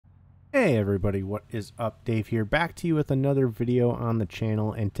Hey everybody, what is up? Dave here, back to you with another video on the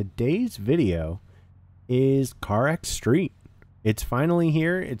channel, and today's video is CarX Street. It's finally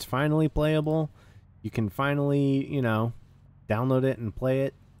here, it's finally playable. You can finally, download it and play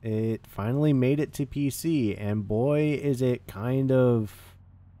it. It finally made it to PC, and boy is it kind of...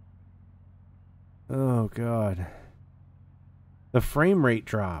 oh god. The frame rate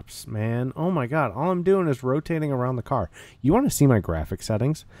drops, man. Oh my god, all I'm doing is rotating around the car. You want to see my graphic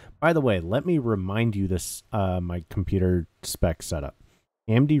settings? By the way, let me remind you this, my computer spec setup.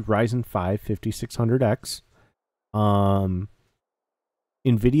 AMD Ryzen 5 5600X. NVIDIA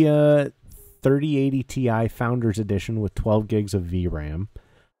 3080 Ti Founders Edition with 12 gigs of VRAM.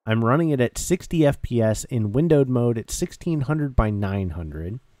 I'm running it at 60 FPS in windowed mode at 1600 by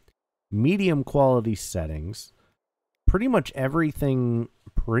 900. Medium quality settings. Pretty much everything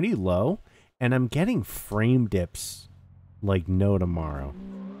pretty low, and I'm getting frame dips like no tomorrow.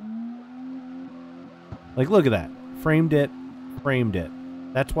 Like, look at that. Frame dip, frame dip.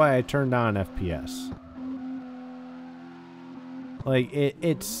 That's why I turned on FPS. Like,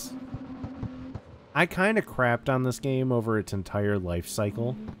 it's... I kind of crapped on this game over its entire life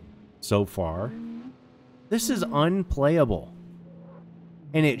cycle so far. This is unplayable.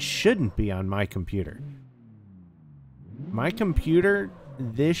 And it shouldn't be on my computer. My computer,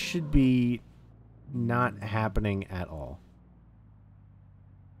 this should be not happening at all.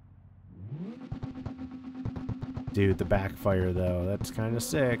 Dude, the backfire though, that's kind of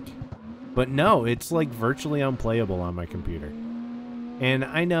sick. But no, it's like virtually unplayable on my computer. And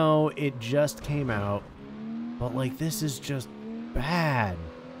I know it just came out, but like this is just bad.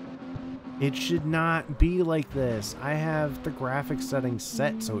 It should not be like this. I have the graphics settings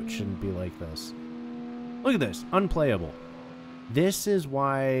set so it shouldn't be like this. Look at this, unplayable. This is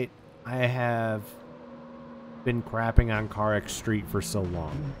why I have been crapping on CarX Street for so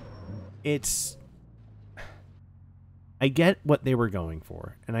long. It's... I get what they were going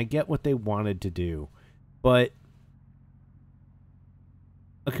for, and I get what they wanted to do, but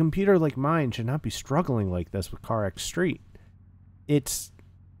a computer like mine should not be struggling like this with CarX Street. It's...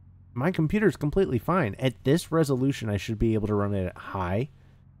 my computer's completely fine. At this resolution, I should be able to run it at high.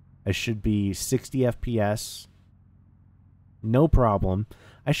 I should be 60 FPS. No problem.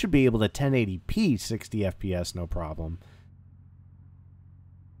 I should be able to 1080p 60 FPS, no problem.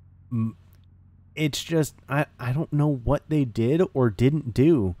 It's just, I don't know what they did or didn't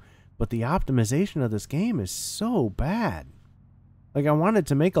do, but the optimization of this game is so bad. Like, I wanted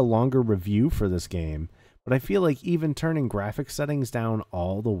to make a longer review for this game, but I feel like even turning graphics settings down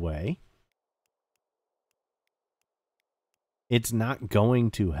all the way, it's not going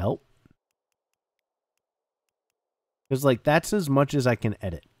to help. Because, like, that's as much as I can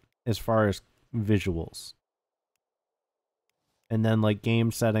edit as far as visuals. And then, like,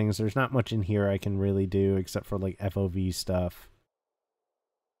 game settings, there's not much in here I can really do except for, like, FOV stuff.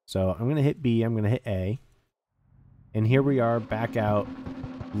 So I'm going to hit B, I'm going to hit A. And here we are, back out.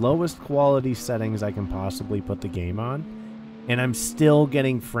 Lowest quality settings I can possibly put the game on. And I'm still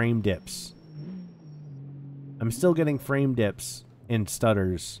getting frame dips. I'm still getting frame dips and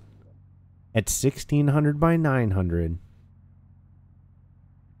stutters. At 1600 by 900,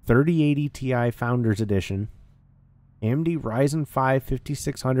 3080 Ti Founders Edition, AMD Ryzen 5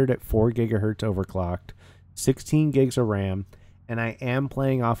 5600 at 4 GHz overclocked, 16 gigs of RAM, and I am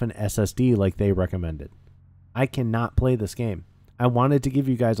playing off an SSD like they recommended. I cannot play this game. I wanted to give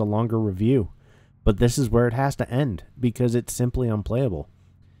you guys a longer review, but this is where it has to end because it's simply unplayable.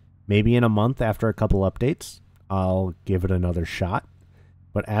 Maybe in a month after a couple updates, I'll give it another shot.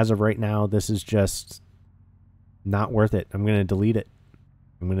 But as of right now, this is just not worth it. I'm going to delete it.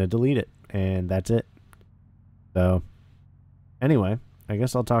 I'm going to delete it. And that's it. So, anyway, I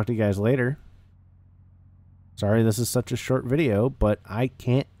guess I'll talk to you guys later. Sorry this is such a short video, but I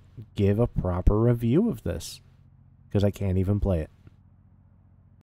can't give a proper review of this because I can't even play it.